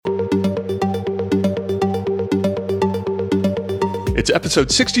It's episode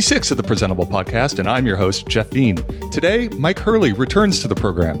 66 of the Presentable Podcast, and I'm your host, Jeff Veen. Today, Mike Hurley returns to the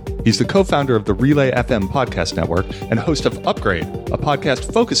program. He's the co-founder of the Relay FM podcast network and host of Upgrade, a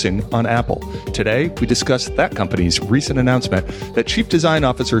podcast focusing on Apple. Today, we discuss that company's recent announcement that Chief Design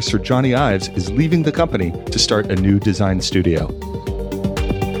Officer Sir Johnny Ives is leaving the company to start a new design studio.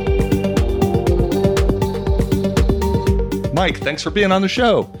 Mike, thanks for being on the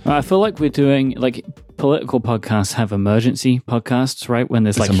show. I feel like we're doing, political podcasts have emergency podcasts, right? When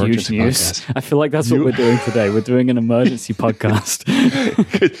there's huge news. Podcast. I feel like that's what we're doing today. We're doing an emergency podcast.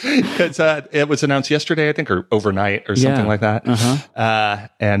 Because it was announced yesterday, I think, or overnight or something like that. Uh-huh.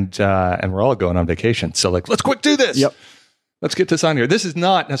 And we're all going on vacation. So let's quick do this. Yep. Let's get this on here. This is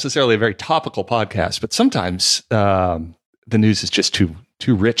not necessarily a very topical podcast, but sometimes the news is just too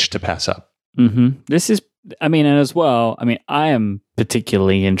rich to pass up. Mm-hmm. This is, and as well, I am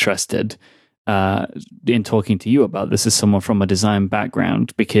particularly interested in talking to you about this as someone from a design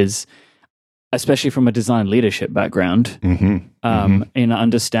background, because especially from a design leadership background, in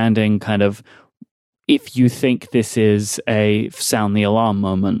understanding kind of if you think this is a sound the alarm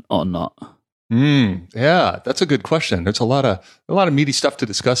moment or not. Yeah, that's a good question. There's a lot of meaty stuff to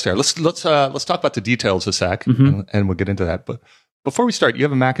discuss there. Let's talk about the details a sec, and we'll get into that. But before we start, you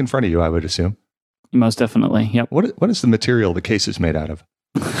have a Mac in front of you, I would assume. Most definitely. Yep. What is the material the case is made out of?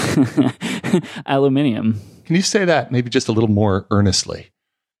 Aluminium. Can you say that maybe just a little more earnestly?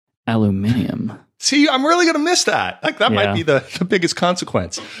 Aluminium. See, I'm really going to miss that. That might be the biggest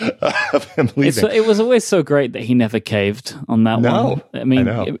consequence of him leaving. It was always so great that he never caved on that one. I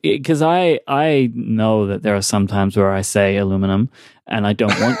know. Because I know that there are some times where I say aluminum and I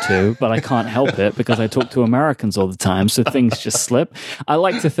don't want to, but I can't help it because I talk to Americans all the time, so things just slip. I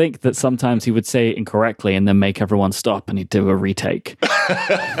like to think that sometimes he would say it incorrectly and then make everyone stop and he'd do a retake.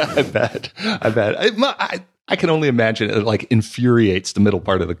 I bet. I can only imagine it infuriates the middle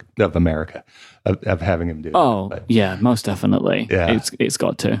part of America of having him do that. Oh, yeah, most definitely. Yeah. It's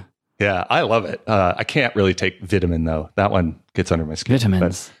got to. Yeah, I love it. I can't really take vitamin, though. That one gets under my skin.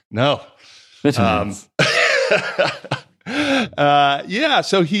 Vitamins. No. Vitamins.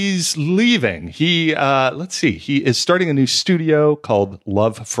 So he's leaving. He is starting a new studio called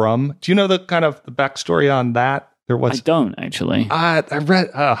Love From. Do you know the backstory on that? I don't, actually. I read,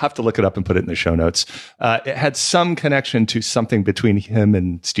 I'll have to look it up and put it in the show notes. It had some connection to something between him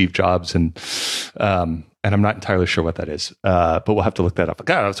and Steve Jobs, and I'm not entirely sure what that is, but we'll have to look that up.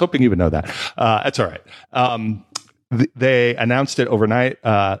 God, I was hoping you would know that. That's all right. They announced it overnight.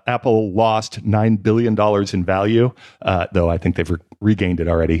 Apple lost $9 billion in value, though I think they've regained it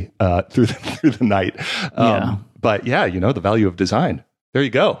already through the night. But yeah, the value of design. There you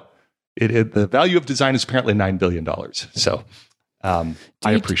go. The value of design is apparently $9 billion. So I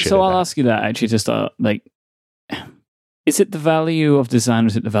appreciate it. So I'll ask you that actually to start. Is it the value of design or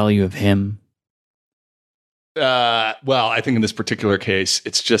is it the value of him? Well, I think in this particular case,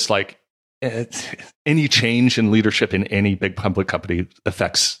 it's just any change in leadership in any big public company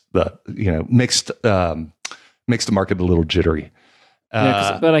affects makes the market a little jittery.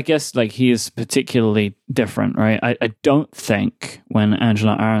 But I guess he is particularly different, right? I don't think when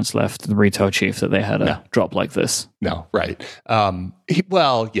Angela Ahrendts left the retail chief that they had a drop like this. No, right.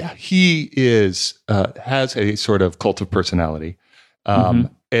 He is has a sort of cult of personality.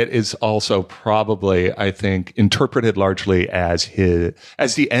 It is also probably, I think, interpreted largely as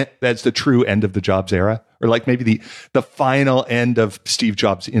the true end of the Jobs era, or maybe the final end of Steve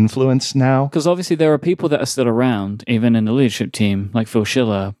Jobs' influence now. Because obviously there are people that are still around, even in the leadership team, like Phil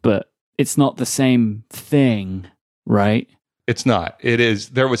Schiller, but it's not the same thing, right? It's not. It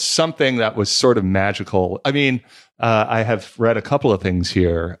is. There was something that was sort of magical. I have read a couple of things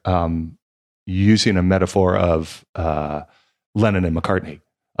here using a metaphor of Lennon and McCartney.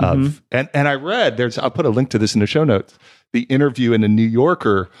 And I read, I'll put a link to this in the show notes, the interview in the New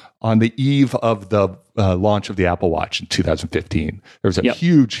Yorker on the eve of the launch of the Apple Watch in 2015. There was a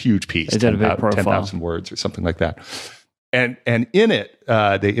huge piece, 10,000 words or something like that. And in it,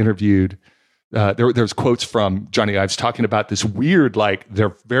 they interviewed, there's quotes from Johnny Ives talking about this weird,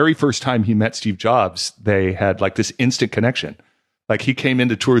 their very first time he met Steve Jobs, they had this instant connection. He came in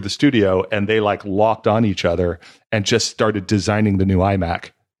to tour the studio and they locked on each other and just started designing the new iMac.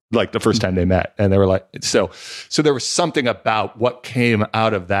 The first time they met, and they were so there was something about what came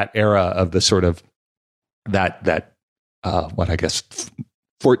out of that era of the sort of that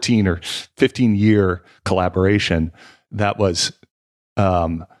 14 or 15 year collaboration that was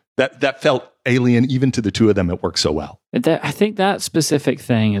that felt alien even to the two of them. It worked so well. I think that specific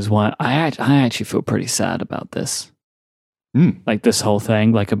thing is why I actually feel pretty sad about this. This whole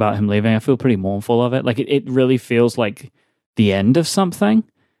thing, about him leaving, I feel pretty mournful of it. It really feels like the end of something.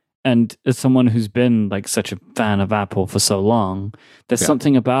 And as someone who's been like such a fan of Apple for so long, there's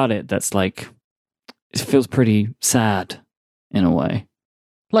something about it that's like, it feels pretty sad in a way.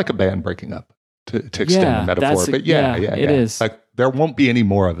 Like a band breaking up, to extend the metaphor. But it is. Like there won't be any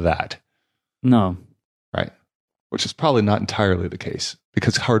more of that. No. Right. Which is probably not entirely the case,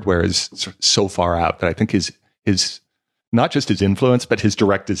 because hardware is so far out that I think his not just his influence, but his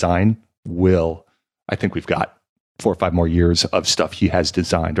direct design I think we've got 4 or 5 more years of stuff he has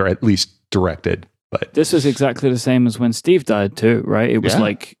designed, or at least directed. But this was exactly the same as when Steve died too, right? It was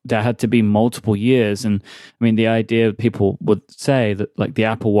like there had to be multiple years. And I mean, the idea people would say that like the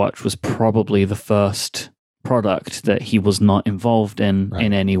Apple Watch was probably the first product that he was not involved in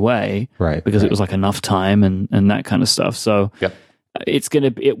any way, because it was like enough time and that kind of stuff. So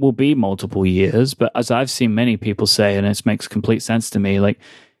it will be multiple years, but as I've seen many people say, and it makes complete sense to me, like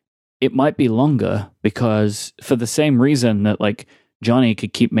it might be longer, because for the same reason that like Johnny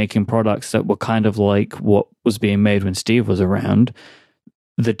could keep making products that were kind of like what was being made when Steve was around,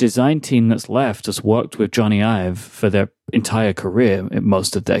 the design team that's left has worked with Johnny Ive for their entire career in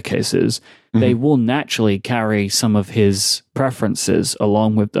most of their cases. They will naturally carry some of his preferences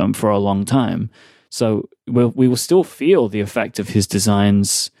along with them for a long time. So we will still feel the effect of his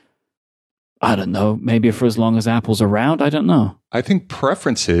designs, I don't know, maybe for as long as Apple's around. I don't know. I think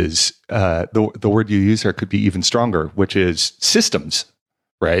preferences, the word you use there could be even stronger, which is systems,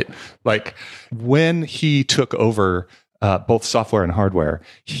 right? Like when he took over both software and hardware,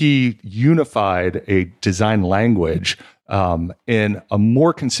 he unified a design language in a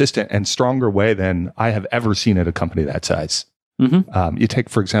more consistent and stronger way than I have ever seen at a company that size. You take,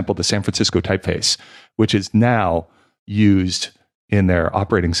 for example, the San Francisco typeface, which is now used in their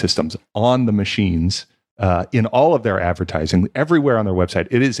operating systems on the machines, in all of their advertising, everywhere on their website.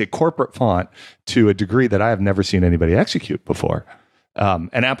 It is a corporate font to a degree that I have never seen anybody execute before.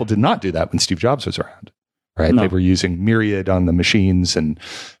 And Apple did not do that when Steve Jobs was around, right? No. They were using Myriad on the machines and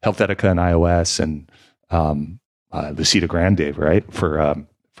Helvetica and iOS and Lucida Grande, right, for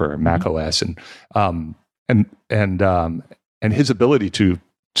Mac OS, and his ability to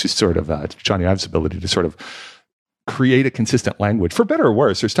sort of Johnny Ive's ability to sort of create a consistent language, for better or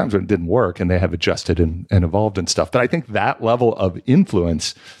worse. There's times when it didn't work and they have adjusted and evolved and stuff. But I think that level of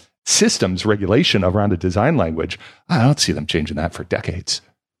influence, systems regulation around a design language, I don't see them changing that for decades.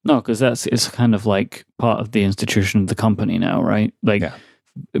 No, because it's kind of like part of the institution of the company now, right? Like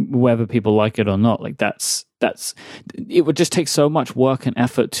whether people like it or not, like that's it would just take so much work and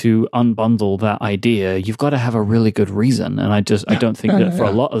effort to unbundle that idea. You've got to have a really good reason. And I don't think that for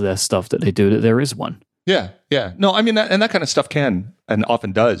a lot of their stuff that they do, that there is one. Yeah. No, I mean, that kind of stuff can and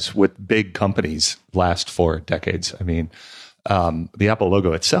often does with big companies last for decades. I mean, the Apple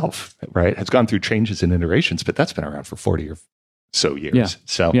logo itself, right, has gone through changes and iterations, but that's been around for 40 or so years.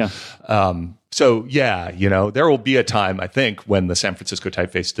 There will be a time, I think, when the San Francisco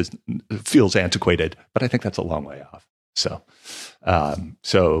typeface feels antiquated, but I think that's a long way off.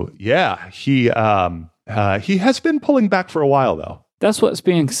 He has been pulling back for a while, though. That's what's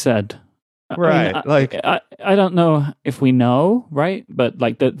being said. Right. I don't know if we know, right? But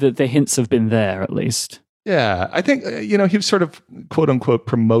like the hints have been there at least. Yeah. I think, he was sort of quote unquote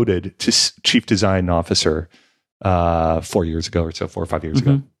promoted to chief design officer 4 years ago or so, 4 or 5 years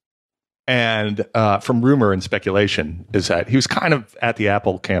ago. And from rumor and speculation is that he was kind of at the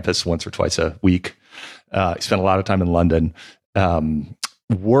Apple campus once or twice a week. He spent a lot of time in London,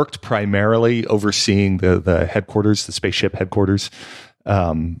 worked primarily overseeing the headquarters, the spaceship headquarters,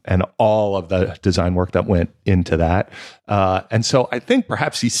 and all of the design work that went into that. And so I think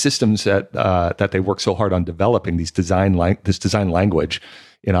perhaps these systems that they work so hard on developing, this design language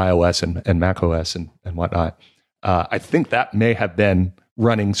in iOS and Mac OS and whatnot, I think that may have been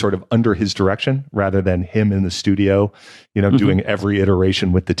running sort of under his direction rather than him in the studio, doing every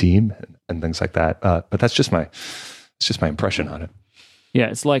iteration with the team and things like that. But it's just my impression on it. Yeah,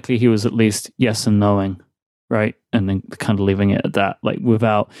 it's likely he was at least yes and knowing. Right. And then kind of leaving it at that, like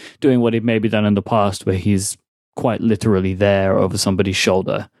without doing what he'd maybe done in the past where he's quite literally there over somebody's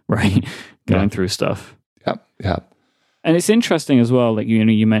shoulder, right? Going through stuff. Yeah. And it's interesting as well, like,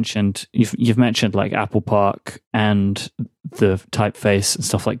 you mentioned, you've mentioned like Apple Park and the typeface and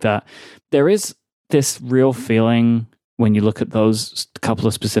stuff like that. There is this real feeling when you look at those couple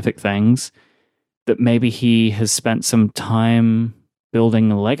of specific things that maybe he has spent some time building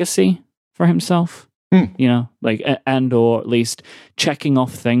a legacy for himself. And or at least checking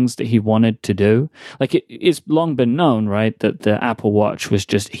off things that he wanted to do. Like it's long been known, right, that the Apple Watch was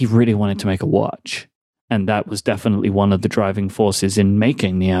he really wanted to make a watch. And that was definitely one of the driving forces in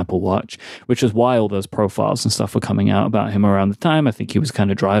making the Apple Watch, which is why all those profiles and stuff were coming out about him around the time. I think he was kind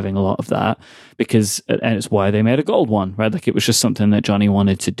of driving a lot of that and it's why they made a gold one, right? Like it was just something that Johnny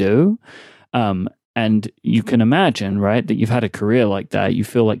wanted to do. And you can imagine, right, that you've had a career like that. You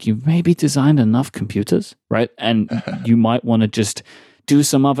feel like you've maybe designed enough computers, right? And you might want to just do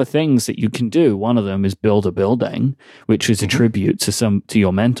some other things that you can do. One of them is build a building, which is a tribute to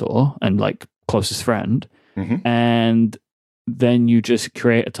your mentor and like closest friend. And then you just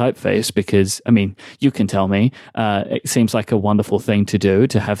create a typeface because, I mean, you can tell me, it seems like a wonderful thing to do,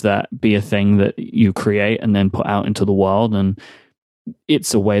 to have that be a thing that you create and then put out into the world. And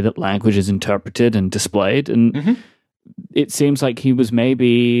it's a way that language is interpreted and displayed. And it seems like he was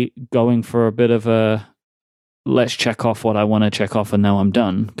maybe going for a bit of a let's check off what I want to check off and now I'm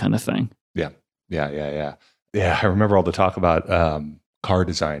done kind of thing. Yeah, I remember all the talk about car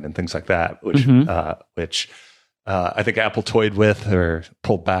design and things like that, which I think Apple toyed with or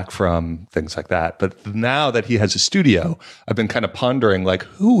pulled back from, things like that. But now that he has a studio, I've been kind of pondering, like,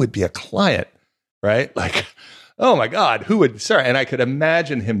 who would be a client, right? Like, oh my God, who would? Sorry, and I could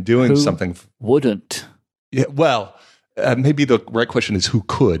imagine him doing something. Wouldn't? Yeah. Well, maybe the right question is who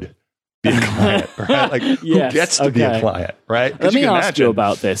could be a client, right? Like, who gets to be a client, right? Let me ask you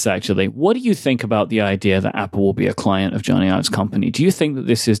about this, actually. What do you think about the idea that Apple will be a client of Johnny Ive's company? Do you think that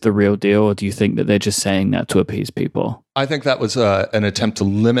this is the real deal, or do you think that they're just saying that to appease people? I think that was an attempt to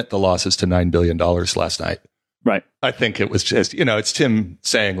limit the losses to $9 billion last night. Right. I think it was just, it's Tim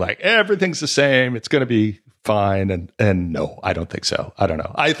saying, like, everything's the same, it's going to be fine. And no, I don't think so. I don't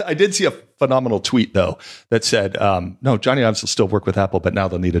know. I did see a phenomenal tweet, though, that said, no, Johnny Ives will still work with Apple, but now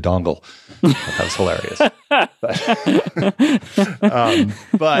they'll need a dongle. That was hilarious.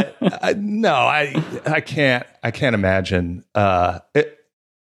 No, I can't imagine.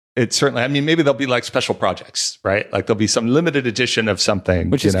 It certainly, I mean, maybe there'll be like special projects, right? Like there'll be some limited edition of something.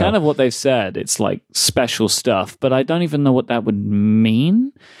 Which is kind of what they've said. It's like special stuff, but I don't even know what that would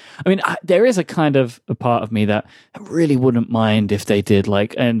mean. I mean, there is a kind of a part of me that really wouldn't mind if they did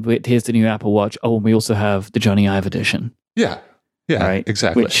like, and here's the new Apple Watch. Oh, and we also have the Johnny Ive edition. Yeah. Yeah, right?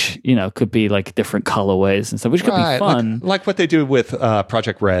 Exactly. Which, could be like different colorways and stuff, which could be fun. Like what they do with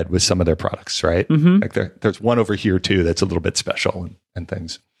Project Red with some of their products, right? Like there's one over here too that's a little bit special and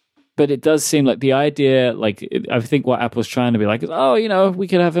things. But it does seem like the idea, like, I think what Apple's trying to be like is, we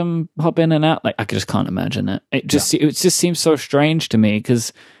could have him hop in and out. Like, I just can't imagine it. It just seems so strange to me,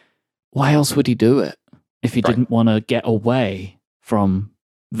 because why else would he do it if he didn't want to get away from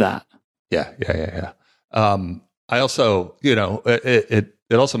that? Yeah. I also, it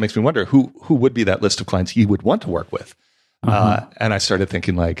also makes me wonder who would be that list of clients he would want to work with. And I started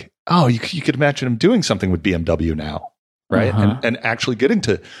thinking like, you could imagine him doing something with BMW now, right? And actually getting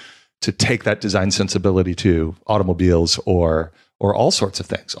to take that design sensibility to automobiles or all sorts of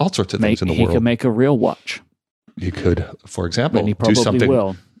things, things in the world. He could make a real watch. He could, for example, do something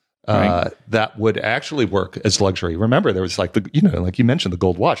will. That would actually work as luxury. Remember, there was like like you mentioned, the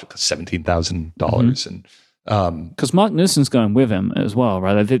gold watch, $17,000, and because Mark Newson's going with him as well,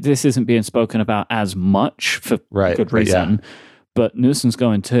 right? This isn't being spoken about as much for good reason, but Newson's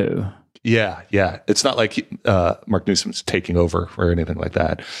going too. Yeah. It's not like Mark Newsom's taking over or anything like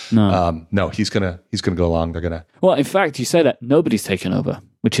that. No, he's gonna go along. They're gonna. Well, in fact, you say that nobody's taken over,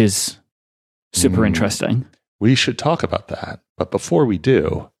 which is super interesting. We should talk about that, but before we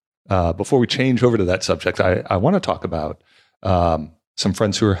do, before we change over to that subject, I want to talk about some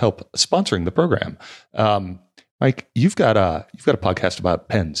friends who are sponsoring the program. Mike, you've got a podcast about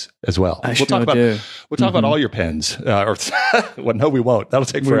pens as well. We'll talk about all your pens. No, we won't. That'll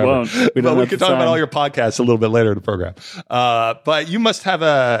take forever. We can talk about all your podcasts a little bit later in the program. But you must have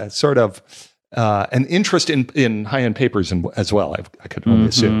a sort of an interest in high-end papers as well. I could only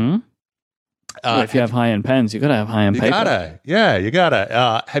assume. If you have high-end pens, you got to have high-end paper. You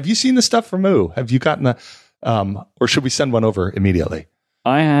gotta. Have you seen the stuff from Moo? Have you gotten or should we send one over immediately?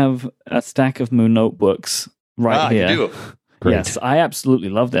 I have a stack of Moo notebooks here. You do? Great. Yes, I absolutely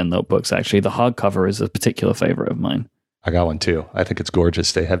love their notebooks, actually. The hardcover is a particular favorite of mine. I got one too. I think it's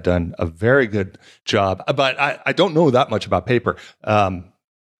gorgeous. They have done a very good job, but I don't know that much about paper.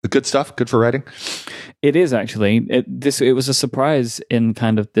 The good stuff, good for writing. It is actually. It was a surprise in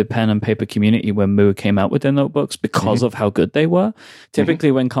kind of the pen and paper community when Moo came out with their notebooks because of how good they were.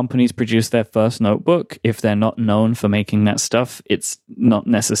 Typically, when companies produce their first notebook, if they're not known for making that stuff, it's not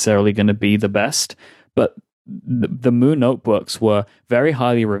necessarily going to be the best. But the Moo notebooks were very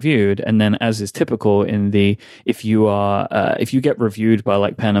highly reviewed, and then, as is typical if you get reviewed by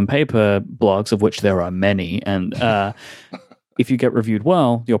like pen and paper blogs, of which there are many, and if you get reviewed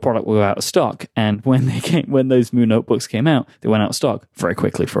well, your product will go out of stock. And when those Moo notebooks came out, they went out of stock very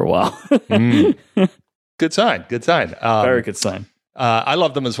quickly for a while. Good sign. Good sign. Very good sign. I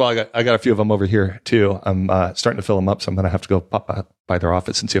love them as well. I got a few of them over here too. I'm starting to fill them up, so I'm going to have to go pop by their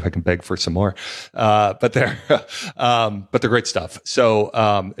office and see if I can beg for some more. But they're great stuff.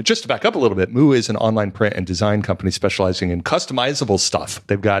 So just to back up a little bit, Moo is an online print and design company specializing in customizable stuff.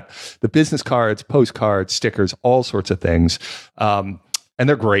 They've got the business cards, postcards, stickers, all sorts of things. And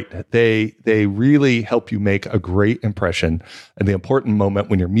they're great. They really help you make a great impression in the important moment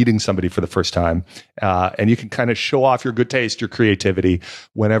when you're meeting somebody for the first time. And you can kind of show off your good taste, your creativity,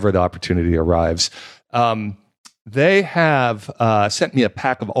 whenever the opportunity arrives. They have sent me a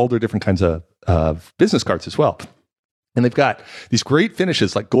pack of all their different kinds of business cards as well. And they've got these great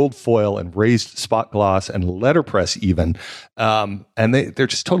finishes like gold foil and raised spot gloss and letterpress even. And they're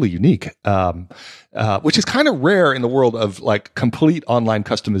just totally unique, which is kind of rare in the world of like complete online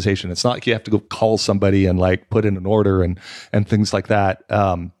customization. It's not like you have to go call somebody and like put in an order and things like that.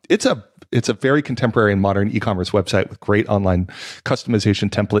 It's a very contemporary and modern e-commerce website with great online customization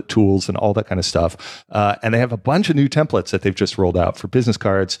template tools and all that kind of stuff. And they have a bunch of new templates that they've just rolled out for business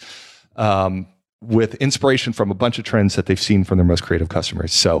cards. With inspiration from a bunch of trends that they've seen from their most creative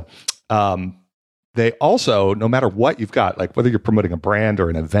customers. So they also, no matter what you've got, like whether you're promoting a brand or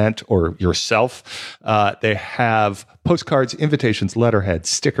an event or yourself, they have postcards, invitations, letterheads,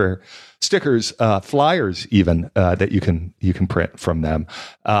 stickers, flyers even that you can print from them.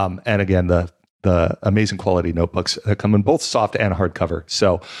 And again, the amazing quality notebooks that come in both soft and hardcover.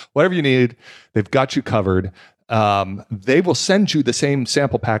 So whatever you need, they've got you covered. They will send you the same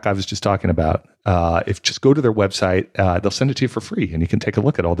sample pack I was just talking about. If just go to their website, they'll send it to you for free and you can take a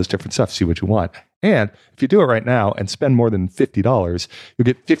look at all this different stuff, see what you want. And if you do it right now and spend more than $50, you'll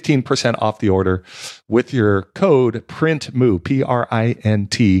get 15% off the order with your code PRINTMOO,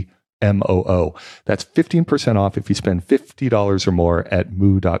 PRINTMOO. That's 15% off if you spend $50 or more at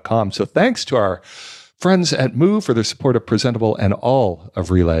moo.com. So thanks to our friends at Moo for their support of Presentable and all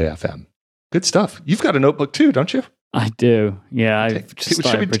of Relay FM. Good stuff. You've got a notebook too, don't you? I do. Yeah, I've just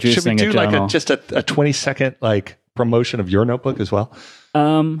started producing should we do a journal. like just a 20-second like promotion of your notebook as well?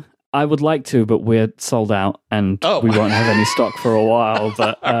 I would like to, but we're sold out and we won't have any stock for a while.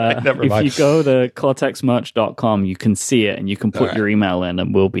 But if you go to cortexmerch.com, you can see it and you can put your email in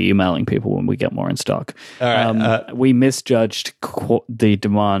and we'll be emailing people when we get more in stock. We misjudged the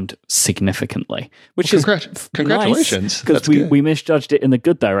demand significantly, which is congratulations. Because we misjudged it in the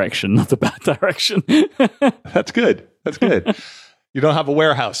good direction, not the bad direction. That's good. That's good. You don't have a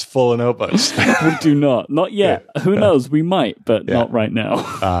warehouse full of notebooks. We do not. Not yet. Yeah. Who knows? We might, but not right now.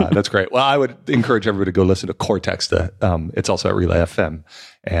 That's great. Well, I would encourage everybody to go listen to Cortex. It's also at Relay FM.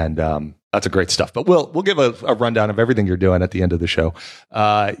 And that's a great stuff. But we'll give a rundown of everything you're doing at the end of the show.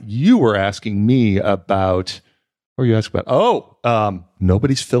 You were asking me about, what were you asking about?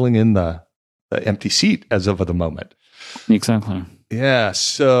 Nobody's filling in the empty seat as of the moment. Exactly. Yeah.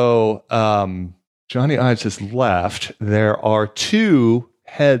 So Johnny Ives has left. There are two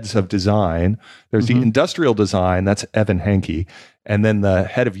heads of design. There's the industrial design, that's Evan Hankey, and then the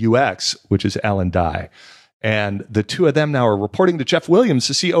head of UX, which is Alan Dye. And the two of them now are reporting to Jeff Williams,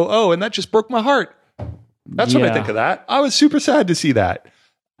 the COO, and that just broke my heart. That's what I think of that. I was super sad to see that.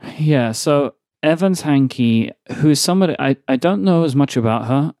 Yeah, so Evans Hankey, who's somebody, I don't know as much about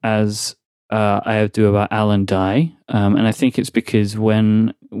her as I do about Alan Dye. And I think it's because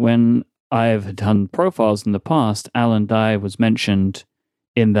when I've done profiles in the past, Alan Dye was mentioned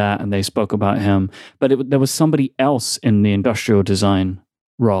in that and they spoke about him. But there was somebody else in the industrial design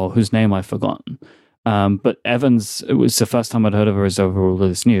role whose name I've forgotten. But Evans, it was the first time I'd heard of her as over all of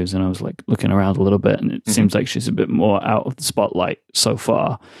this news. And I was like looking around a little bit and it seems like she's a bit more out of the spotlight so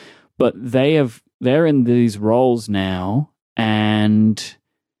far. But they're in these roles now and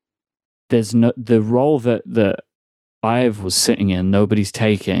there's the role that Ive was sitting in, nobody's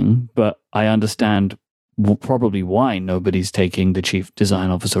taking, but I understand probably why nobody's taking the chief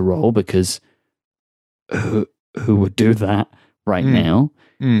design officer role, because who would do that right now?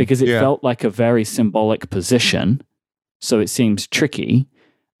 Because it felt like a very symbolic position, so it seems tricky.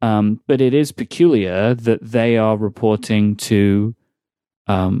 But it is peculiar that they are reporting to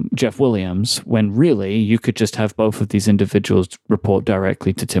Jeff Williams when really you could just have both of these individuals report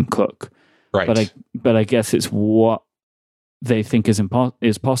directly to Tim Cook. Right. But I guess it's what they think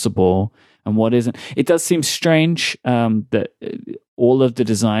is possible and what isn't. It does seem strange that all of the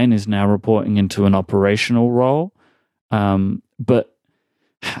design is now reporting into an operational role. But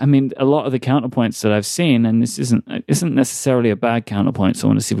I mean, a lot of the counterpoints that I've seen, and this isn't necessarily a bad counterpoint, so I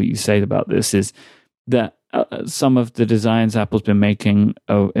want to see what you say about this, is that some of the designs Apple's been making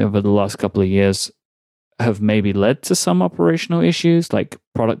over the last couple of years have maybe led to some operational issues, like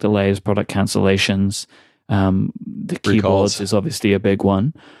product delays, product cancellations. The keyboards is obviously a big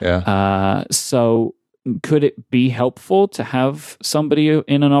one. Yeah. So could it be helpful to have somebody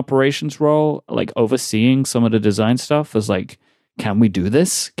in an operations role, like overseeing some of the design stuff, as like, can we do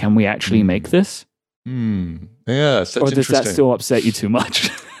this? Can we actually make this? Yes, that's or does that still upset you too much?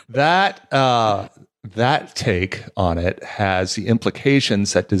 That take on it has the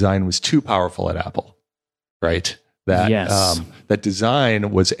implications that design was too powerful at Apple, right? That that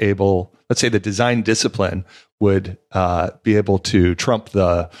design was able, let's say the design discipline would be able to trump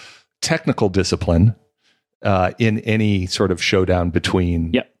the technical discipline in any sort of showdown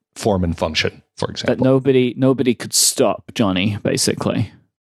between form and function, for example. That nobody could stop Johnny, basically.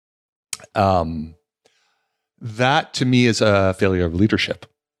 That to me is a failure of leadership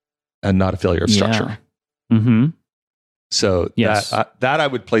and not a failure of structure. Yeah. Mm-hmm. So that I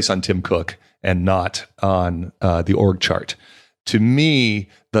would place on Tim Cook and not on the org chart. To me,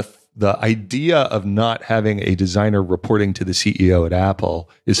 the idea of not having a designer reporting to the CEO at Apple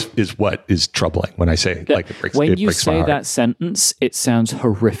is what is troubling. When I say like it breaks, when it you breaks my say heart. that sentence, it sounds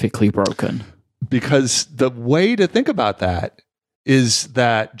horrifically broken. Because the way to think about that is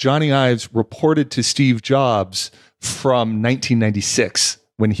that Johnny Ives reported to Steve Jobs from 1996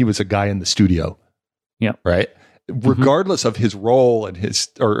 when he was a guy in the studio. Yeah. Right. Regardless of his role and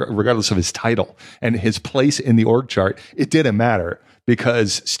regardless of his title and his place in the org chart, it didn't matter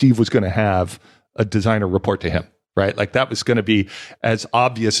because Steve was going to have a designer report to him, right? Like that was going to be as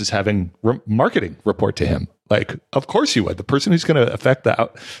obvious as having marketing report to him. Like, of course you would. The person who's going to affect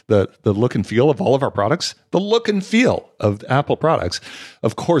the look and feel of all of our products, the look and feel of Apple products,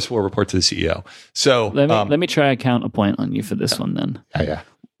 of course will report to the CEO. So let me try a counterpoint on you for this one then. Yeah.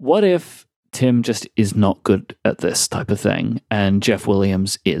 What if Tim just is not good at this type of thing and Jeff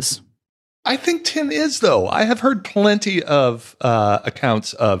Williams is? I think Tim is, though. I have heard plenty of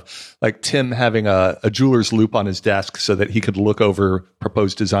accounts of like Tim having a jeweler's loop on his desk so that he could look over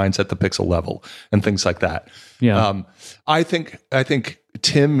proposed designs at the pixel level and things like that. Yeah. I think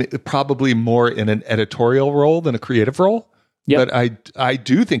Tim probably more in an editorial role than a creative role. Yep. But I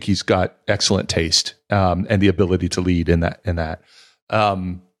do think he's got excellent taste and the ability to lead in that.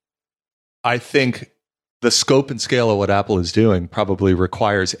 I think the scope and scale of what Apple is doing probably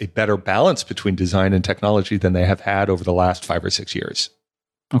requires a better balance between design and technology than they have had over the last 5 or 6 years.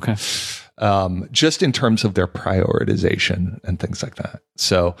 Okay. Just in terms of their prioritization and things like that.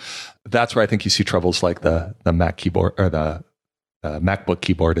 So that's where I think you see troubles like the Mac keyboard or the MacBook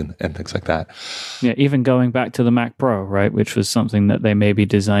keyboard and things like that. Yeah, even going back to the Mac Pro, right, which was something that they maybe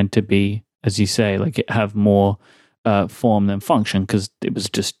designed to be, as you say, like it have more form than function because it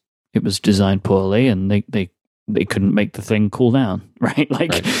was designed poorly and they couldn't make the thing cool down, right?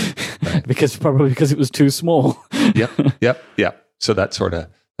 Like right. because it was too small. Yep. So that sort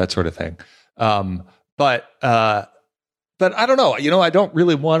of thing. But I don't know. I don't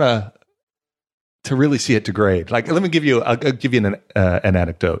really want to really see it degrade. Like, let me give you. I'll give you an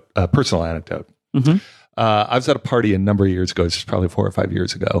anecdote, a personal anecdote. Mm-hmm. I was at a party a number of years ago. This is probably 4 or 5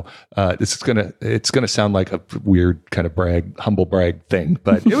 years ago. It's gonna sound like a weird kind of humble brag thing,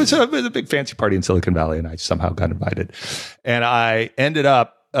 but it was a big fancy party in Silicon Valley, and I somehow got invited. And I ended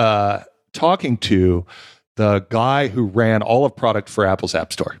up talking to the guy who ran all of product for Apple's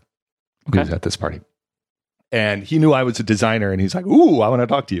App Store. Okay. He was at this party. And he knew I was a designer, and he's like, "Ooh, I want to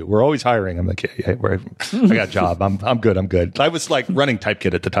talk to you. We're always hiring." I'm like, "Yeah, I got a job. I'm good. I was like running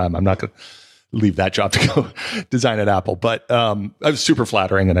Typekit at the time. I'm not going to leave that job to go design at Apple. But I was super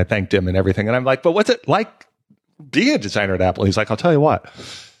flattering, and I thanked him and everything. And I'm like, "But what's it like being a designer at Apple?" He's like, "I'll tell you what.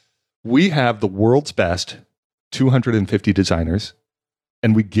 We have the world's best 250 designers,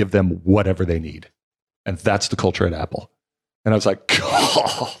 and we give them whatever they need, and that's the culture at Apple." And I was like,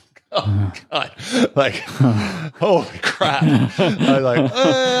 Oh God! Like, holy crap! I was like,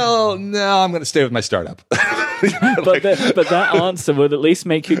 "Oh no, I'm going to stay with my startup." But that answer would at least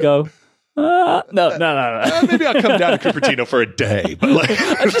make you go, no. Maybe I'll come down to Cupertino for a day. But like,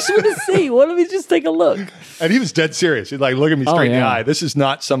 I just want to see. Why don't we just take a look? And he was dead serious. He's like, "Look at me straight in the eye. This is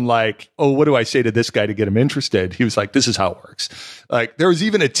not some like, oh, what do I say to this guy to get him interested?" He was like, "This is how it works." Like, there was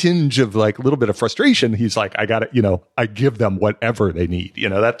even a tinge of like a little bit of frustration. He's like, "I got it. I give them whatever they need.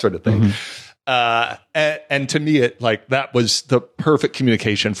 That sort of thing." Mm-hmm. And to me, it like that was the perfect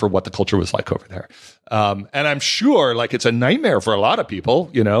communication for what the culture was like over there. And I'm sure like it's a nightmare for a lot of people,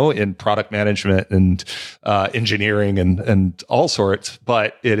 in product management and engineering and all sorts.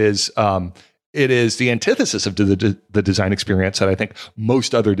 But it is it is the antithesis of the design experience that I think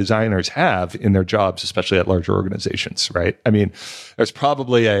most other designers have in their jobs, especially at larger organizations, right? I mean, there's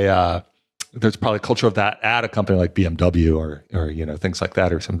probably a culture of that at a company like BMW or things like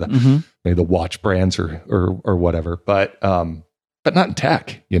that, or some of the maybe the watch brands or whatever, but not in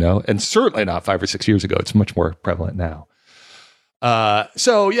tech, and certainly not 5 or 6 years ago. It's much more prevalent now.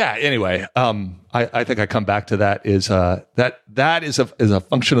 Anyway, I think I come back to that is that is a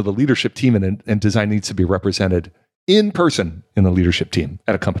function of the leadership team, and design needs to be represented in person in the leadership team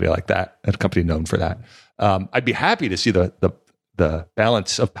at a company like that, at a company known for that. I'd be happy to see the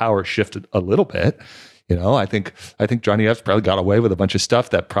balance of power shifted a little bit. I think Johnny Ives probably got away with a bunch of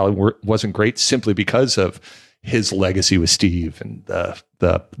stuff that probably wasn't great simply because of his legacy with Steve and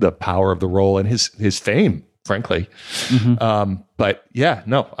the power of the role and his fame, frankly. But yeah,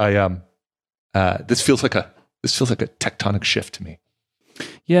 no, this feels like a tectonic shift to me.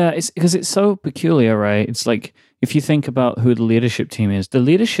 Yeah, it's because it's so peculiar, right? It's like, if you think about who the leadership team is, the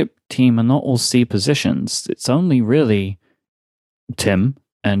leadership team are not all C positions. It's only really Tim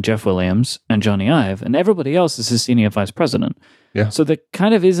and Jeff Williams and Johnny Ive, and everybody else is a senior vice president. Yeah. So there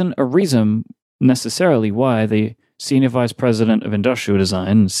kind of isn't a reason necessarily why the senior vice president of industrial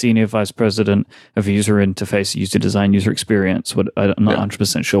design, senior vice president of user interface, user design, user experience, I'm not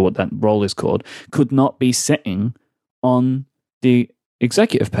 100% sure what that role is called, could not be sitting on the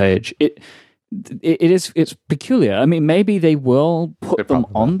executive page. It's peculiar. I mean, maybe they will put them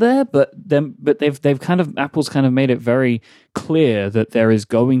on there, but they've kind of, Apple's kind of made it very clear that there is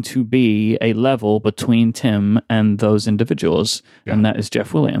going to be a level between Tim and those individuals, and that is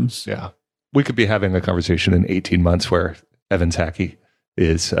Jeff Williams. Yeah. We could be having a conversation in 18 months where Evans Hankey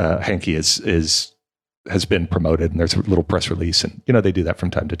has been promoted, and there's a little press release, and they do that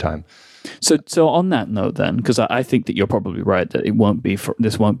from time to time. So on that note, then, because I think that you're probably right that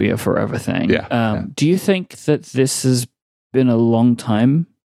this won't be a forever thing. Yeah. Do you think that this has been a long time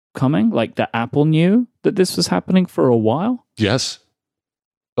coming? Like that Apple knew that this was happening for a while? Yes.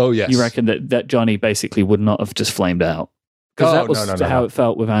 Oh, yes. You reckon that Johnny basically would not have just flamed out? Because that was how it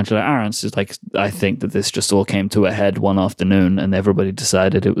felt with Angela Ahrendts. Is like, I think that this just all came to a head one afternoon, and everybody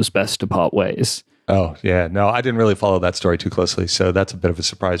decided it was best to part ways. Oh, yeah. No, I didn't really follow that story too closely, so that's a bit of a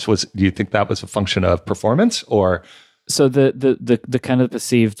surprise. Do you think that was a function of performance, or? So the kind of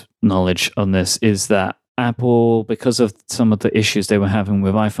perceived knowledge on this is that Apple, because of some of the issues they were having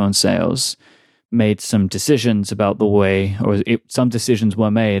with iPhone sales, made some decisions about the way, some decisions were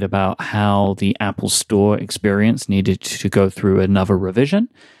made about how the Apple Store experience needed to go through another revision.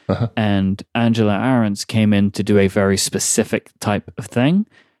 And Angela Ahrendts came in to do a very specific type of thing.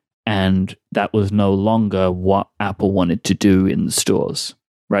 And that was no longer what Apple wanted to do in the stores,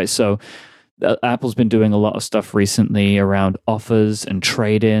 right? So Apple's been doing a lot of stuff recently around offers and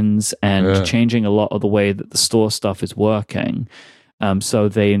trade-ins and changing a lot of the way that the store stuff is working. So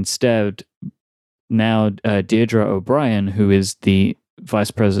they instead, now Deirdre O'Brien, who is the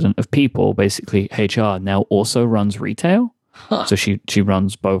vice president of people, basically HR, now also runs retail. So she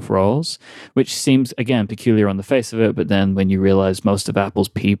runs both roles, which seems, again, peculiar on the face of it. But then when you realize most of Apple's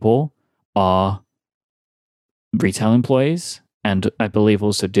people are retail employees, and I believe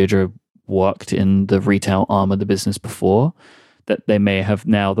also Deirdre worked in the retail arm of the business before, that they may have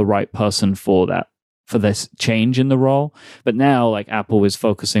now the right person for this change in the role. But now, like, Apple is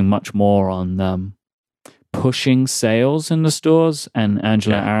focusing much more on pushing sales in the stores, and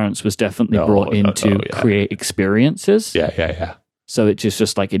Angela Ahrendts was definitely brought in to create experiences. Yeah. So it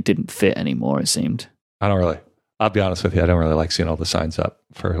just like it didn't fit anymore, it seemed. I'll be honest with you, I don't really like seeing all the signs up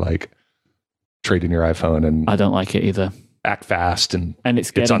for like trade in your iPhone, and I don't like it either. Act fast, and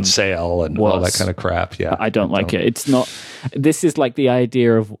it's on sale and all that kind of crap. Yeah. I don't like it. It's not, this is like the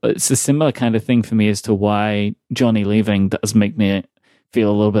idea of, it's a similar kind of thing for me as to why Johnny leaving does make me feel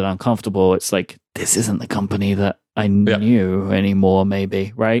a little bit uncomfortable. It's like, this isn't the company that I knew anymore,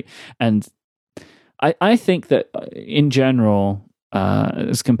 maybe, right? And I think that in general,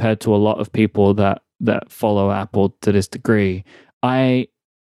 as compared to a lot of people that follow Apple to this degree, I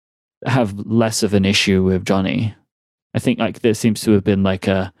have less of an issue with Johnny. I think like there seems to have been like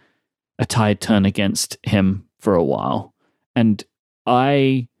a tide turn against him for a while, and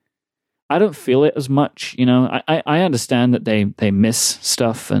I don't feel it as much. I understand that they miss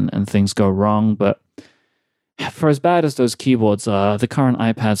stuff and things go wrong, but for as bad as those keyboards are, the current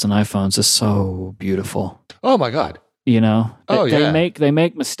iPads and iPhones are so beautiful. Oh my God. They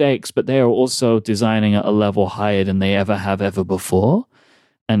make mistakes, but they are also designing at a level higher than they ever before.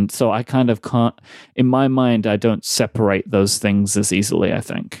 And so I kind of can't, in my mind, I don't separate those things as easily, I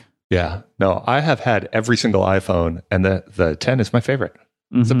think. Yeah. No, I have had every single iPhone, and the 10 is my favorite.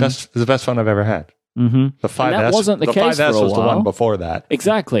 It's the best phone I've ever had. Mm-hmm. The 5S, that wasn't the case 5S for a was the while. one before that.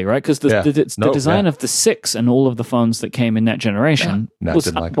 Exactly, right? Because the design of the 6 and all of the phones that came in that generation was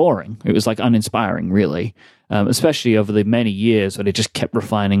boring. It was like uninspiring, really, especially over the many years where they just kept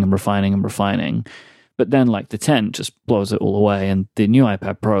refining and refining and refining. But then, like, the 10 just blows it all away, and the new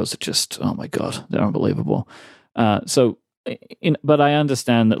iPad Pros are just, oh my God, they're unbelievable. But I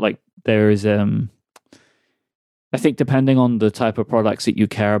understand that, like, there is, I think depending on the type of products that you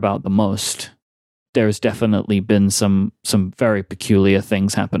care about the most, there has definitely been some very peculiar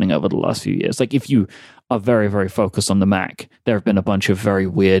things happening over the last few years. Like, if you are very, very focused on the Mac, there have been a bunch of very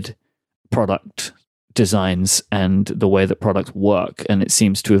weird product designs and the way that products work, and it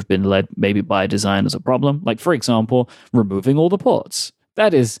seems to have been led maybe by design as a problem. Like, for example, removing all the ports.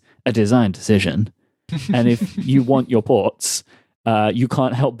 That is a design decision. And if you want your ports, you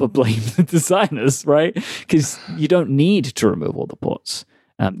can't help but blame the designers, right? Because you don't need to remove all the ports.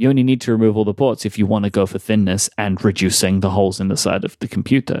 You only need to remove all the ports if you want to go for thinness and reducing the holes in the side of the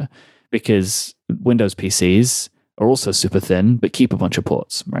computer, because Windows PCs are also super thin, but keep a bunch of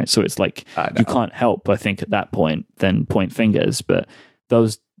ports, right? So it's like you can't help, I think, at that point, then point fingers. But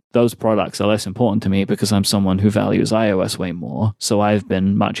those products are less important to me because I'm someone who values iOS way more. So I've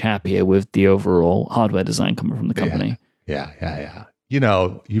been much happier with the overall hardware design coming from the company. Yeah. You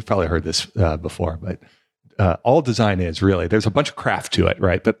know, you've probably heard this before, but all design is really, there's a bunch of craft to it,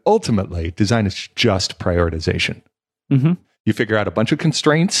 right? But ultimately, design is just prioritization. Mm-hmm. You figure out a bunch of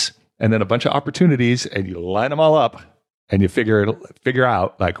constraints and then a bunch of opportunities, and you line them all up, and you figure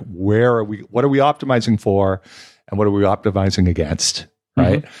out, like, what are we optimizing for, and what are we optimizing against,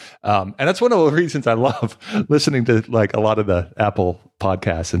 right? Mm-hmm. And that's one of the reasons I love listening to, like, a lot of the Apple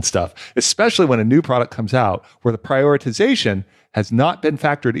podcasts and stuff, especially when a new product comes out where the prioritization has not been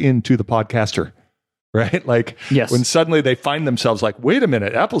factored into the podcaster. Right? Like, when suddenly they find themselves like, wait a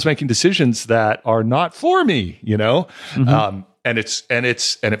minute, Apple's making decisions that are not for me, you know? Mm-hmm. And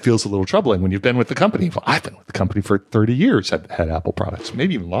it feels a little troubling when you've been with the company. Well, I've been with the company for 30 years. I've had Apple products,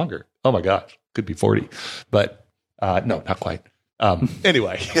 maybe even longer. Oh my gosh, could be 40, but no, not quite.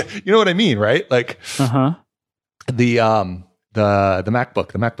 Anyway, you know what I mean, right? Like, the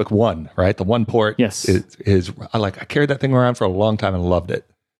MacBook One, right? The one port is I carried that thing around for a long time and loved it.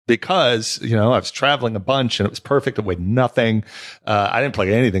 Because, you know, I was traveling a bunch and it was perfect. It weighed nothing. I didn't plug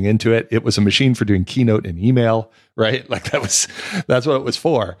anything into it. It was a machine for doing Keynote and email, right? Like, that's what it was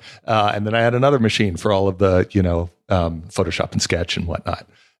for. And then I had another machine for all of the, you know, Photoshop and Sketch and whatnot.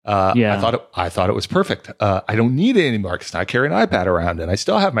 I thought it was perfect. I don't need it anymore because I carry an iPad around and I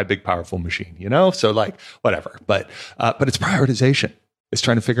still have my big, powerful machine, you know? So, like, whatever. But it's prioritization. It's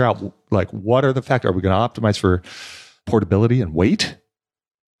trying to figure out, like, what are the factors? Are we going to optimize for portability and weight?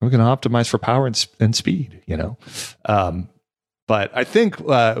 We're going to optimize for power and speed, you know. But I think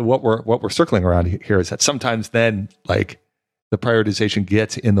what we're circling around here is that sometimes then, like, the prioritization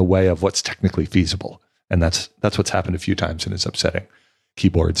gets in the way of what's technically feasible, and that's what's happened a few times, and it's upsetting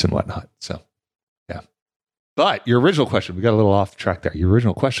keyboards and whatnot. So, yeah. But your original question, we got a little off track there. Your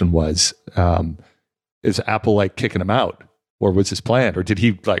original question was, is Apple, like, kicking him out? Or was this planned? Or did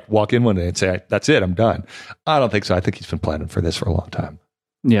he, like, walk in one day and say, that's it, I'm done? I don't think so. I think he's been planning for this for a long time.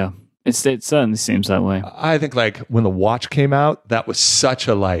 Yeah, it certainly seems that way. I think, like, when the watch came out, that was such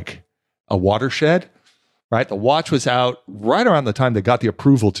a watershed, right? The watch was out right around the time they got the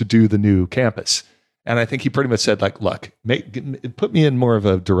approval to do the new campus. And I think he pretty much said, like, look, put me in more of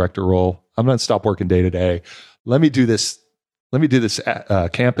a director role. I'm going to stop working day to day. Let me do this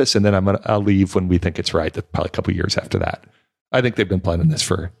campus, and then I'll leave when we think it's right. Probably a couple of years after that. I think they've been planning this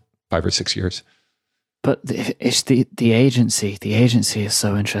for 5 or 6 years. But it's the agency. The agency is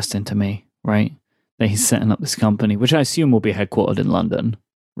so interesting to me, right? That he's setting up this company, which I assume will be headquartered in London,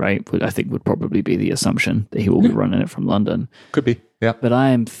 right? I think would probably be the assumption that he will be running it from London. Could be, yeah. But I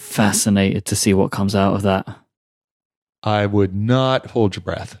am fascinated to see what comes out of that. I would not hold your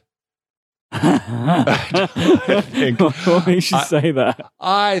breath. What makes you say that?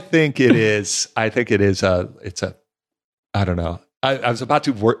 I think it is. I don't know. I was about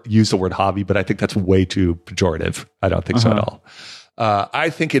to use the word hobby, but I think that's way too pejorative. I don't think so at all. I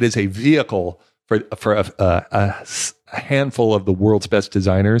think it is a vehicle for a handful of the world's best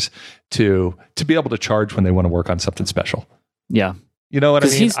designers to be able to charge when they want to work on something special. Yeah. You know what I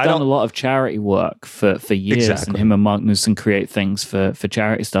mean? Because he's done a lot of charity work for years, exactly. And him and Mark Newson create things for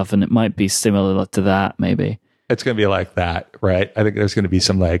charity stuff, and it might be similar to that, maybe. It's going to be like that, right? I think there's going to be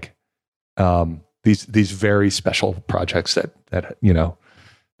some, like, these very special projects that you know,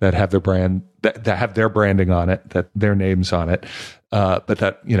 that have their brand, that have their branding on it, that their names on it, but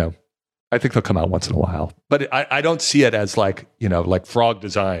that, you know, I think they'll come out once in a while, but I don't see it as like, like Frog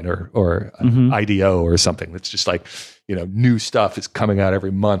Design or IDEO or something. It's just like, new stuff is coming out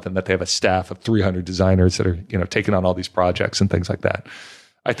every month, and that they have a staff of 300 designers that are, taking on all these projects and things like that.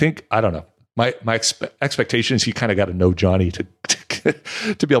 I think, I don't know. My expectation is you kind of got to know Johnny to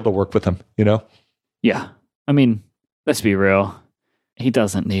be able to work with him, Yeah. I mean, let's be real. He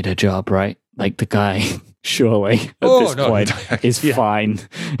doesn't need a job, right? Like the guy, surely at this point is fine.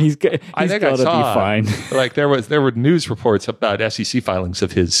 He's got to be fine. Like there were news reports about SEC filings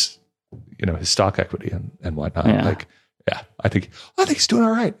of his, his stock equity and whatnot. Yeah. Like, yeah, I think he's doing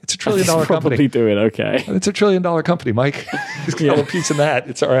all right. It's $1 trillion company. Probably doing okay. It's $1 trillion company, Mike. He's got a piece in that.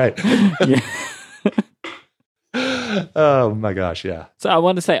 It's all right. Yeah. Oh my gosh, yeah. So I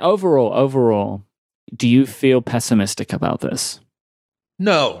want to say overall, do you feel pessimistic about this?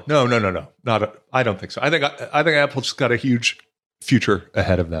 No. I don't think so. I think Apple's got a huge future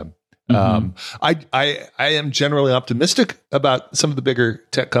ahead of them. I am generally optimistic about some of the bigger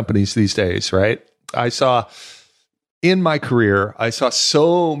tech companies these days, right? In my career, I saw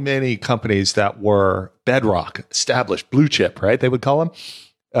so many companies that were bedrock, established, blue chip, right? They would call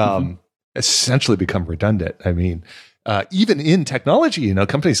them, essentially become redundant. I mean, even in technology,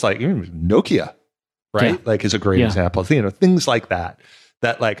 companies like Nokia, right? Like is a great example. Things like that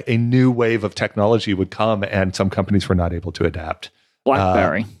like a new wave of technology would come and some companies were not able to adapt.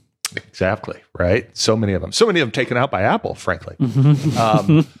 BlackBerry. Exactly, right? So many of them taken out by Apple, frankly.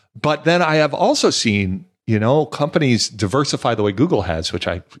 But then I have also seen, companies diversify the way Google has, which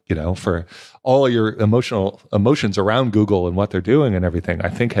for all your emotions around Google and what they're doing and everything, I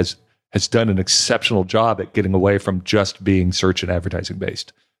think has done an exceptional job at getting away from just being search and advertising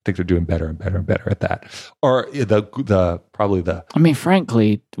based. I think they're doing better and better and better at that. Or I mean,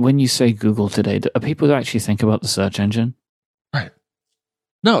 frankly, when you say Google today, are people who actually think about the search engine? Right.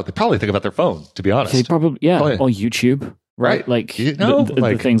 No, they probably think about their phone, to be honest. They probably, or YouTube, right? Like,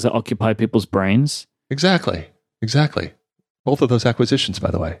 the things that occupy people's brains. Exactly. Both of those acquisitions, by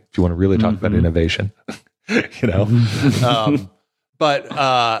the way, if you want to really talk about innovation,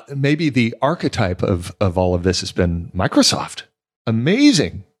 But maybe the archetype of all of this has been Microsoft.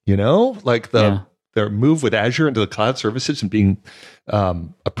 Amazing, like their move with Azure into the cloud services and being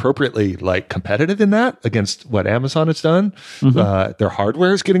appropriately like competitive in that against what Amazon has done. Their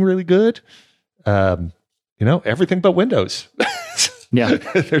hardware is getting really good. Everything but Windows. Yeah,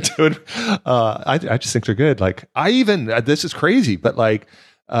 they're doing. I just think they're good. Like this is crazy, but like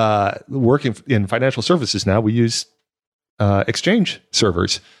working in financial services now, we use Exchange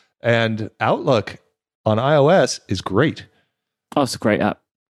servers, and Outlook on iOS is great. Oh, it's a great app.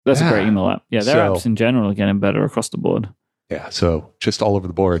 That's a great email app. Yeah, their apps in general are getting better across the board. Yeah, so just all over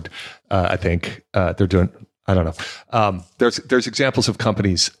the board, I think they're doing. I don't know. There's examples of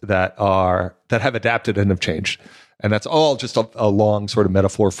companies that have adapted and have changed. And that's all just a long sort of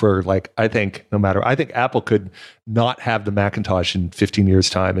metaphor for like, I think Apple could not have the Macintosh in 15 years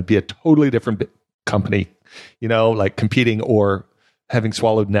time and be a totally different company, like competing or having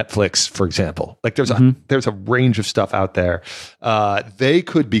swallowed Netflix, for example. Like there's a range of stuff out there. They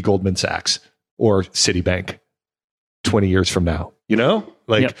could be Goldman Sachs or Citibank 20 years from now,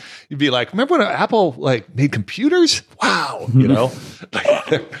 Like you'd be like, remember when Apple like made computers? Wow,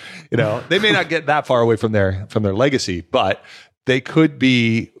 they may not get that far away from their legacy, but they could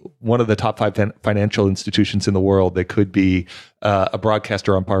be one of the top 5 financial institutions in the world. They could be a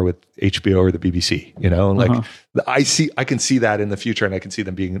broadcaster on par with HBO or the BBC. Like I can see that in the future, and I can see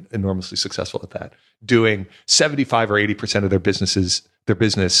them being enormously successful at that, doing 75 or 80% of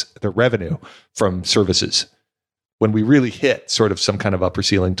their revenue from services. When we really hit sort of some kind of upper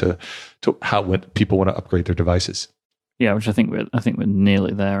ceiling to how when people want to upgrade their devices. Yeah, which I think we're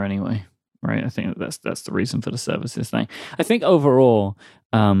nearly there anyway, right? I think that's the reason for the services thing. I think overall,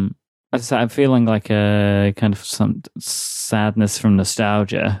 as I said, I'm feeling like a kind of some sadness from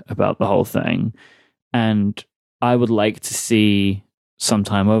nostalgia about the whole thing, and I would like to see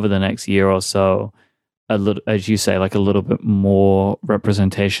sometime over the next year or so, a little, as you say, like a little bit more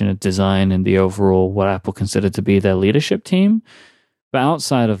representation of design in the overall what Apple considered to be their leadership team. But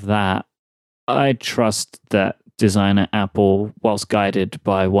outside of that, I trust that design at Apple, whilst guided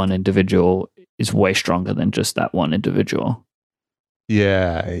by one individual, is way stronger than just that one individual.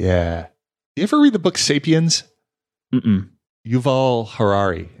 Yeah. You ever read the book Sapiens? Mm-mm. Yuval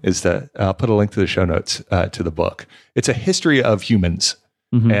Harari is I'll put a link to the show notes to the book. It's a history of humans.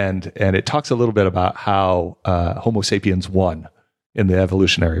 And it talks a little bit about how Homo sapiens won in the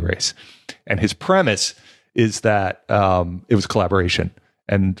evolutionary race. And his premise is that it was collaboration.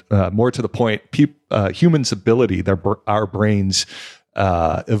 And more to the point, humans' ability, our brains'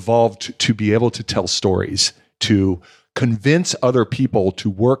 evolved to be able to tell stories, to convince other people to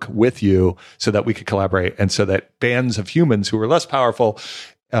work with you so that we could collaborate, and so that bands of humans who were less powerful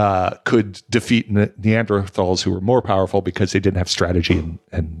could defeat Neanderthals who were more powerful because they didn't have strategy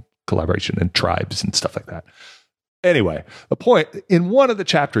and collaboration and tribes and stuff like that. Anyway, the point, in one of the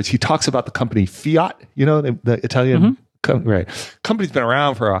chapters, he talks about the company Fiat, the Italian right. Company's been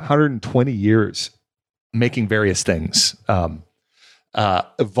around for 120 years, making various things,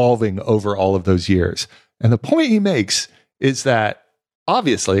 evolving over all of those years. And the point he makes is that,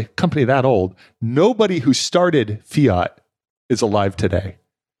 obviously, company that old, nobody who started Fiat is alive today.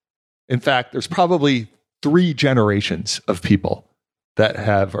 In fact, there's probably 3 generations of people that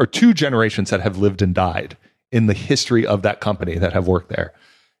have, or 2 generations that have lived and died in the history of that company that have worked there.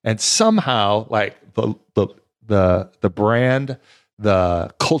 And somehow, like the brand,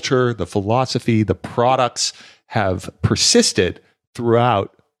 the culture, the philosophy, the products have persisted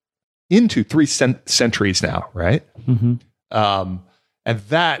throughout into 3 centuries now, right? Mm-hmm. And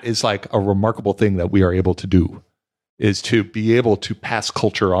that is like a remarkable thing that we are able to do, is to be able to pass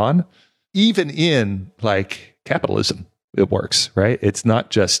culture on, even in like capitalism. It works, right? It's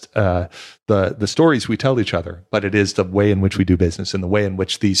not just the stories we tell each other, but it is the way in which we do business and the way in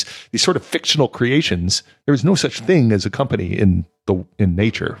which these sort of fictional creations. There is no such thing as a company in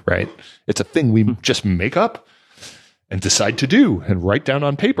nature, right? It's a thing we just make up and decide to do and write down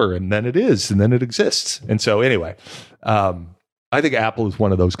on paper, and then it is, and then it exists. And so, anyway, I think Apple is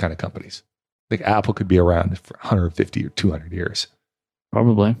one of those kind of companies. I think Apple could be around for 150 or 200 years.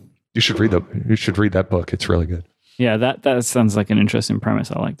 Probably. You should read that book. It's really good. Yeah, that sounds like an interesting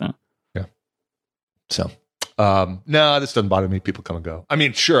premise. I like that. Yeah. So, no, this doesn't bother me. People come and go. I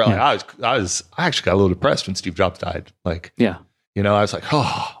mean, sure. Like, I actually got a little depressed when Steve Jobs died. Like, I was like,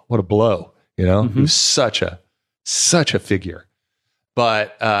 oh, what a blow. He was such a figure.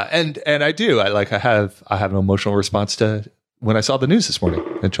 But and I do. I have an emotional response to when I saw the news this morning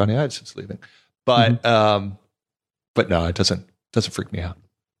that Johnny Ives is leaving. But but no, it doesn't freak me out.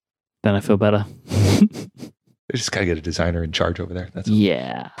 Then I feel better. I just gotta get a designer in charge over there. That's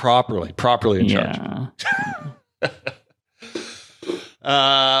properly in charge.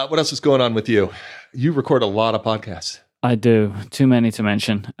 What else is going on with you? You record a lot of podcasts. I do. Too many to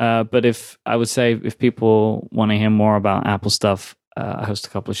mention. But if people want to hear more about Apple stuff, I host a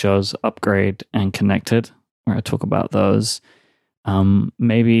couple of shows, Upgrade and Connected, where I talk about those.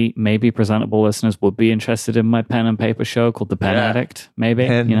 Maybe presentable listeners will be interested in my pen and paper show called The Pen Addict.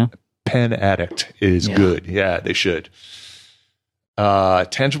 Maybe, Pen Addict is good. Yeah, they should.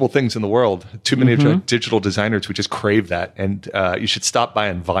 Tangible things in the world. Too many digital designers who just crave that. And you should stop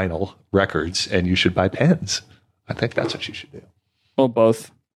buying vinyl records and you should buy pens. I think that's what you should do. Or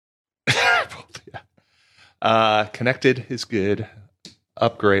both. Both, yeah. Connected is good.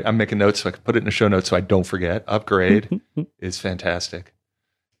 Upgrade. I'm making notes so I can put it in the show notes so I don't forget. Upgrade is fantastic.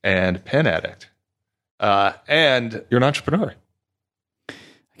 And Pen Addict. And you're an entrepreneur. I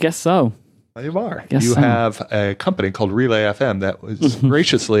guess so. You are. You have a company called Relay FM that was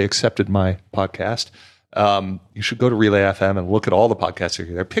graciously accepted my podcast. You should go to Relay FM and look at all the podcasts that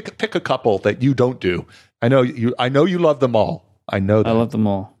are there. Pick a couple that you don't do. I know you love them all. I know that. I love them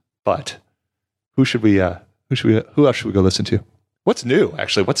all. But who else should we go listen to? What's new?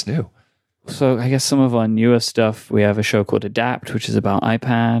 Actually, what's new? So I guess some of our newer stuff, we have a show called Adapt, which is about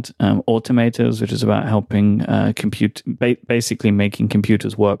iPad, Automators, which is about helping basically making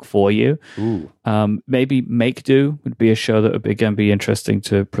computers work for you. Maybe Make Do would be a show that would again be interesting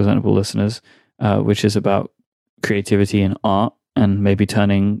to presentable listeners, which is about creativity and art and maybe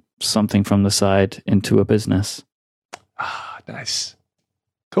turning something from the side into a business. Nice.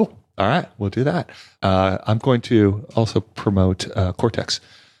 Cool. All right, we'll do that. I'm going to also promote Cortex.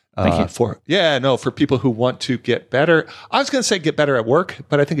 For people who want to get better. I was going to say get better at work,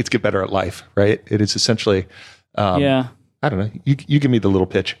 but I think it's get better at life, right? It is essentially, I don't know. You give me the little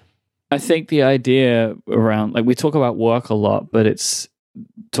pitch. I think the idea around, like we talk about work a lot, but it's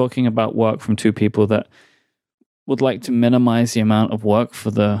talking about work from 2 people that would like to minimize the amount of work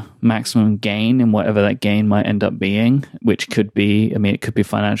for the maximum gain and whatever that gain might end up being, which could be, it could be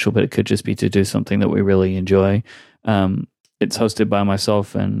financial, but it could just be to do something that we really enjoy. It's hosted by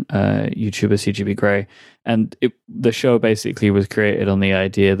myself and YouTuber CGB Grey, and the show basically was created on the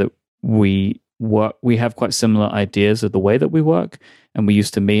idea that we have quite similar ideas of the way that we work, and we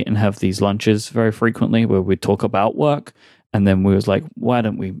used to meet and have these lunches very frequently where we talk about work, and then we was like, why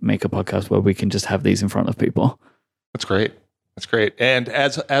don't we make a podcast where we can just have these in front of people? That's great. That's great. And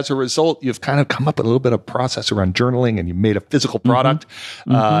as a result, you've kind of come up with a little bit of process around journaling, and you made a physical product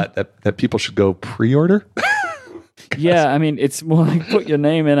that people should go pre-order. Yeah, I mean, it's more like put your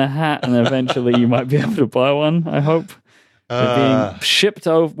name in a hat and eventually you might be able to buy one, I hope. They're being shipped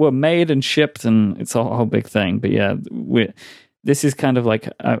over, were made and shipped, and it's a whole big thing. But yeah, this is kind of like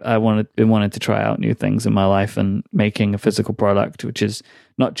I been wanting to try out new things in my life, and making a physical product, which is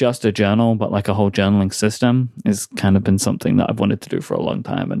not just a journal, but like a whole journaling system, has kind of been something that I've wanted to do for a long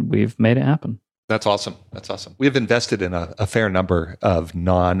time, and we've made it happen. That's awesome. That's awesome. We've invested in a fair number of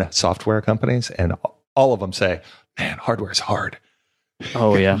non-software companies, and all of them say, man, hardware is hard.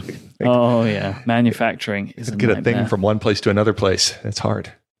 Oh, yeah. Oh, yeah. Manufacturing is a get a thing from one place to another place. It's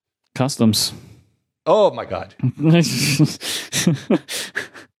hard. Customs. Oh, my God.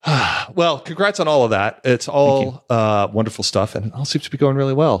 Well, congrats on all of that. It's all wonderful stuff, and it all seems to be going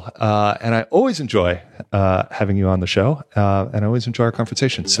really well. And I always enjoy having you on the show, and I always enjoy our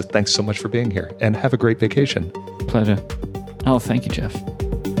conversations. So thanks so much for being here, and have a great vacation. Pleasure. Oh, thank you, Jeff.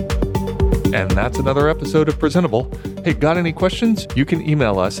 And that's another episode of Presentable. Hey, got any questions? You can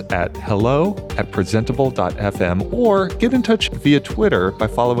email us at hello@presentable.fm or get in touch via Twitter by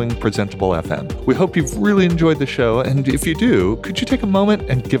following Presentable FM. We hope you've really enjoyed the show, and if you do, could you take a moment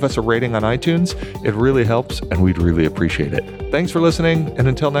and give us a rating on iTunes? It really helps, and we'd really appreciate it. Thanks for listening, and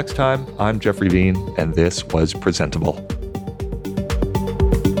until next time, I'm Jeffrey Bean, and this was Presentable.